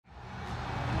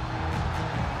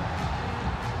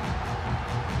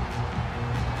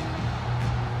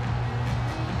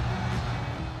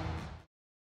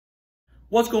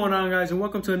What's going on, guys, and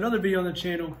welcome to another video on the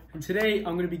channel. And today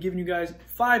I'm going to be giving you guys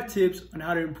 5 tips on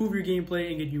how to improve your gameplay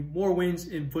and get you more wins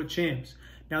in FUT Champs.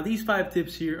 Now, these 5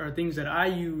 tips here are things that I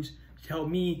use to help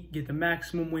me get the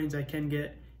maximum wins I can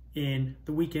get in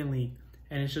the weekend league.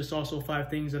 And it's just also 5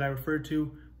 things that I refer to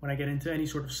when I get into any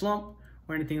sort of slump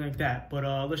or anything like that. But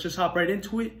let's just hop right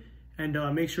into it and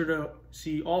make sure to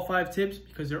see all 5 tips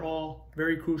because they're all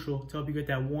very crucial to help you get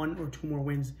that 1 or 2 more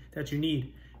wins that you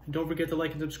need. And don't forget to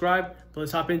like and subscribe, but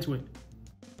let's hop into it.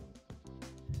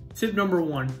 Tip number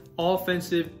 1,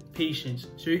 offensive patience.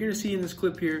 So you're gonna see in this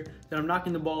clip here that I'm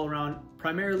knocking the ball around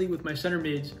primarily with my center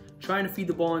mids, trying to feed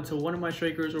the ball into one of my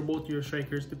strikers or both of your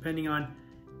strikers, depending on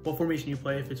what formation you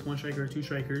play, if it's 1 striker or 2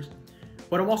 strikers.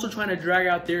 But I'm also trying to drag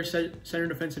out their center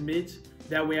defensive mids.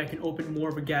 That way I can open more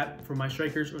of a gap for my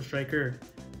strikers or striker.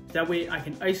 That way I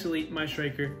can isolate my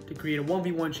striker to create a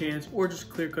 1v1 chance or just a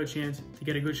clear-cut chance to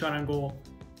get a good shot on goal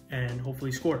and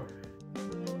hopefully score.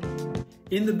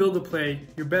 In the build of play,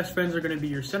 your best friends are going to be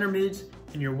your center mids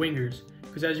and your wingers.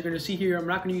 Because as you're going to see here, I'm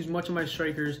not going to use much of my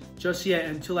strikers just yet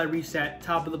until I reach that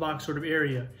top of the box sort of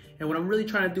area. And what I'm really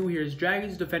trying to do here is drag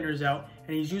his defenders out,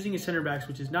 and he's using his center backs,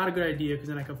 which is not a good idea because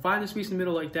then I can find the space in the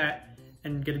middle like that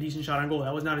and get a decent shot on goal.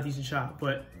 That was not a decent shot,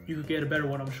 but you could get a better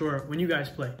one, I'm sure, when you guys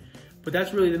play. But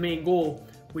that's really the main goal,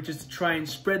 which is to try and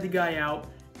spread the guy out,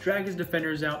 drag his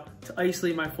defenders out to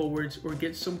isolate my forwards or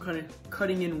get some kind of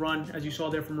cutting in run, as you saw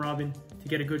there from Robin, to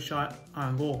get a good shot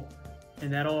on goal.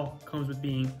 And that all comes with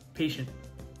being patient.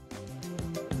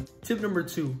 Tip number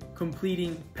 2,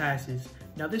 completing passes.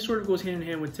 Now this sort of goes hand in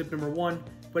hand with tip number 1,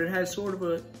 but it has sort of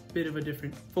a bit of a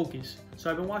different focus.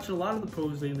 So I've been watching a lot of the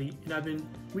pros lately, and I've been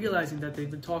realizing that they've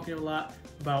been talking a lot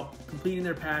about completing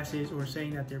their passes or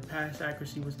saying that their pass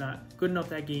accuracy was not good enough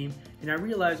that game. And I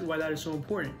realized why that is so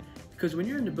important. Because when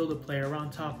you're in the build-up play around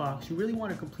top box, you really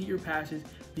want to complete your passes,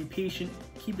 be patient,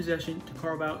 keep possession to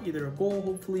carve out either a goal,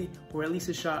 hopefully, or at least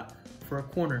a shot for a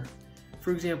corner. For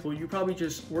example, you probably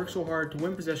just work so hard to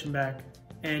win possession back,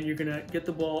 and you're going to get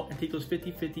the ball and take those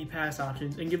 50-50 pass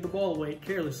options and give the ball away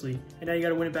carelessly, and now you got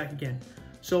to win it back again.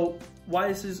 So why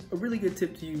this is a really good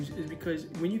tip to use is because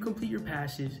when you complete your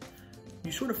passes,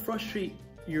 you sort of frustrate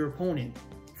your opponent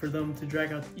for them to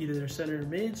drag out either their center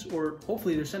mids or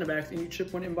hopefully their center backs, and you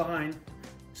chip one in behind.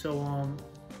 So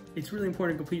it's really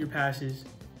important to complete your passes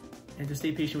and to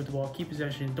stay patient with the ball, keep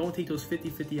possession. Don't take those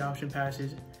 50-50 option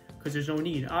passes because there's no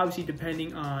need. Obviously,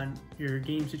 depending on your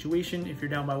game situation, if you're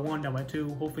down by 1, down by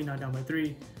 2, hopefully not down by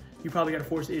 3, you probably got to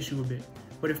force the issue a bit.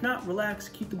 But if not, relax,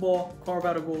 keep the ball, carve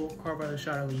out a goal, carve out a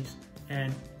shot at least,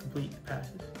 and complete the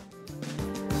passes.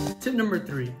 Tip number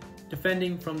 3.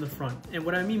 Defending from the front. And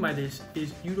what I mean by this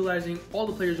is utilizing all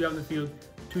the players you have in the field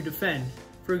to defend.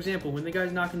 For example, when the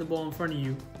guy's knocking the ball in front of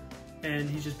you and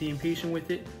he's just being patient with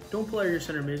it, don't pull out your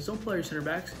center mids, don't pull out your center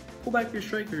backs, pull back your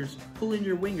strikers, pull in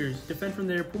your wingers, defend from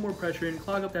there, put more pressure in,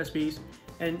 clog up that space,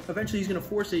 and eventually he's going to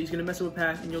force it, he's going to mess up a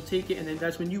pass, and you'll take it, and then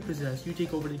that's when you possess, you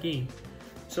take over the game.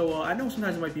 So I know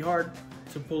sometimes it might be hard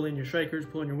to pull in your strikers,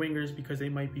 pull in your wingers, because they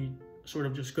might be sort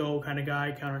of just go kind of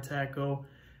guy, counterattack, go.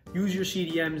 Use your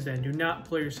CDMs then, do not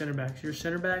play your center backs. Your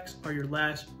center backs are your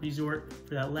last resort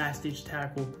for that last ditch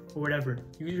tackle or whatever.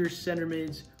 Use your center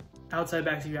mids, outside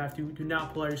backs if you have to. Do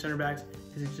not pull out your center backs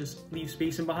because it just leaves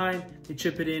space in behind, they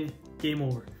chip it in, game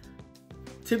over.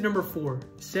 Tip number 4,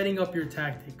 setting up your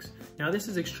tactics. Now this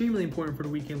is extremely important for the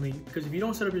weekend league because if you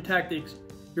don't set up your tactics,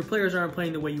 your players aren't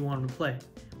playing the way you want them to play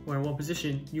or in what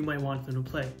position you might want them to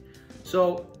play.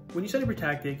 So when you set up your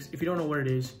tactics, if you don't know what it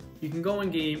is, you can go in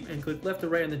game and click left or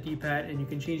right on the D-pad and you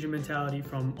can change your mentality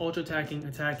from ultra attacking,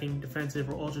 attacking, defensive,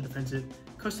 or ultra defensive,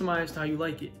 customized to how you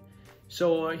like it.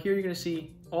 So here you're going to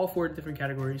see all 4 different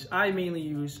categories. I mainly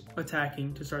use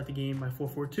attacking to start the game, my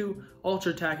 4-4-2,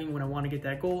 ultra attacking when I want to get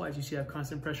that goal, as you see I have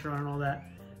constant pressure on and all that.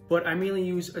 But I mainly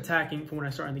use attacking for when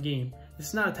I start in the game. This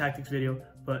is not a tactics video,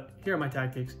 but here are my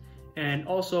tactics. And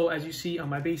also, as you see on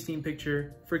my base team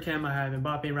picture, for Chem I have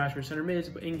Mbappe and Rashford center mids,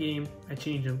 but in game I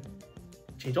change them.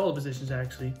 Change all the positions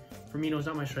actually. Firmino's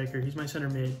not my striker, he's my center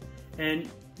mid. And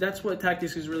that's what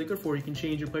tactics is really good for. You can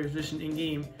change your player's position in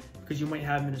game because you might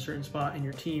have them in a certain spot in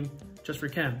your team just for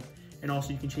Chem. And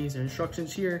also you can change their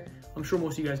instructions here. I'm sure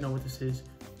most of you guys know what this is,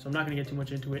 so I'm not gonna get too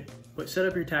much into it. But set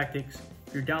up your tactics.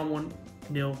 If you're down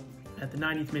 1-0 at the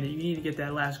 90th minute, you need to get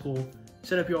that last goal.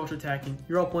 Set up your ultra attacking.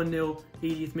 You're up 1-0,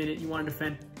 80th minute, you want to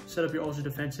defend, set up your ultra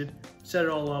defensive, set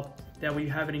it all up. That way you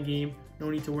have it in game,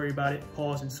 no need to worry about it,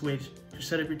 pause and switch. Just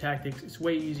set up your tactics, it's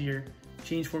way easier.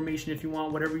 Change formation if you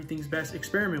want, whatever you think is best,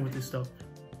 experiment with this stuff.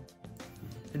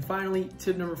 And finally,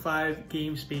 tip number 5,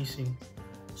 game spacing.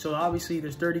 So obviously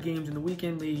there's 30 games in the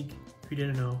weekend league, if you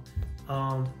didn't know.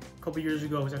 A couple years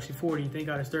ago, it was actually 40. Thank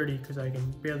God it's 30 because I can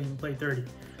barely even play 30.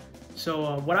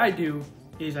 So what I do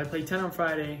is I play 10 on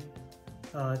Friday,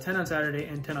 10 on Saturday,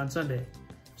 and 10 on Sunday.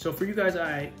 So for you guys,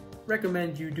 I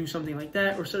recommend you do something like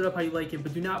that or set it up how you like it,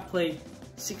 but do not play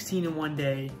 16 in one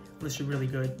day unless you're really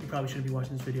good. You probably shouldn't be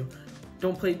watching this video.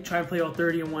 Don't try and play all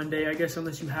 30 in one day, I guess,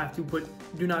 unless you have to, but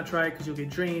do not try it because you'll get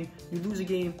drained. You lose a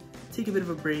game, take a bit of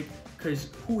a break,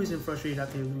 because who isn't frustrated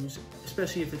after you lose,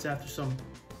 especially if it's after some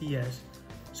BS.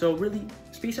 So really,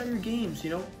 space out your games, you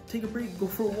know? Take a break, go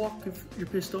for a walk if you're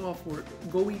pissed off, or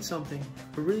go eat something.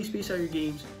 But really space out your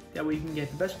games, that way you can get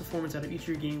the best performance out of each of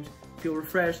your games, feel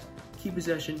refreshed, keep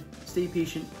possession, stay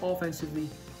patient, offensively,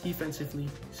 defensively,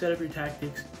 set up your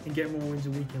tactics, and get more wins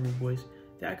in Weekend League, boys.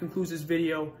 That concludes this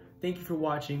video. Thank you for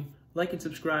watching. Like and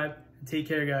subscribe, and take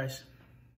care, guys.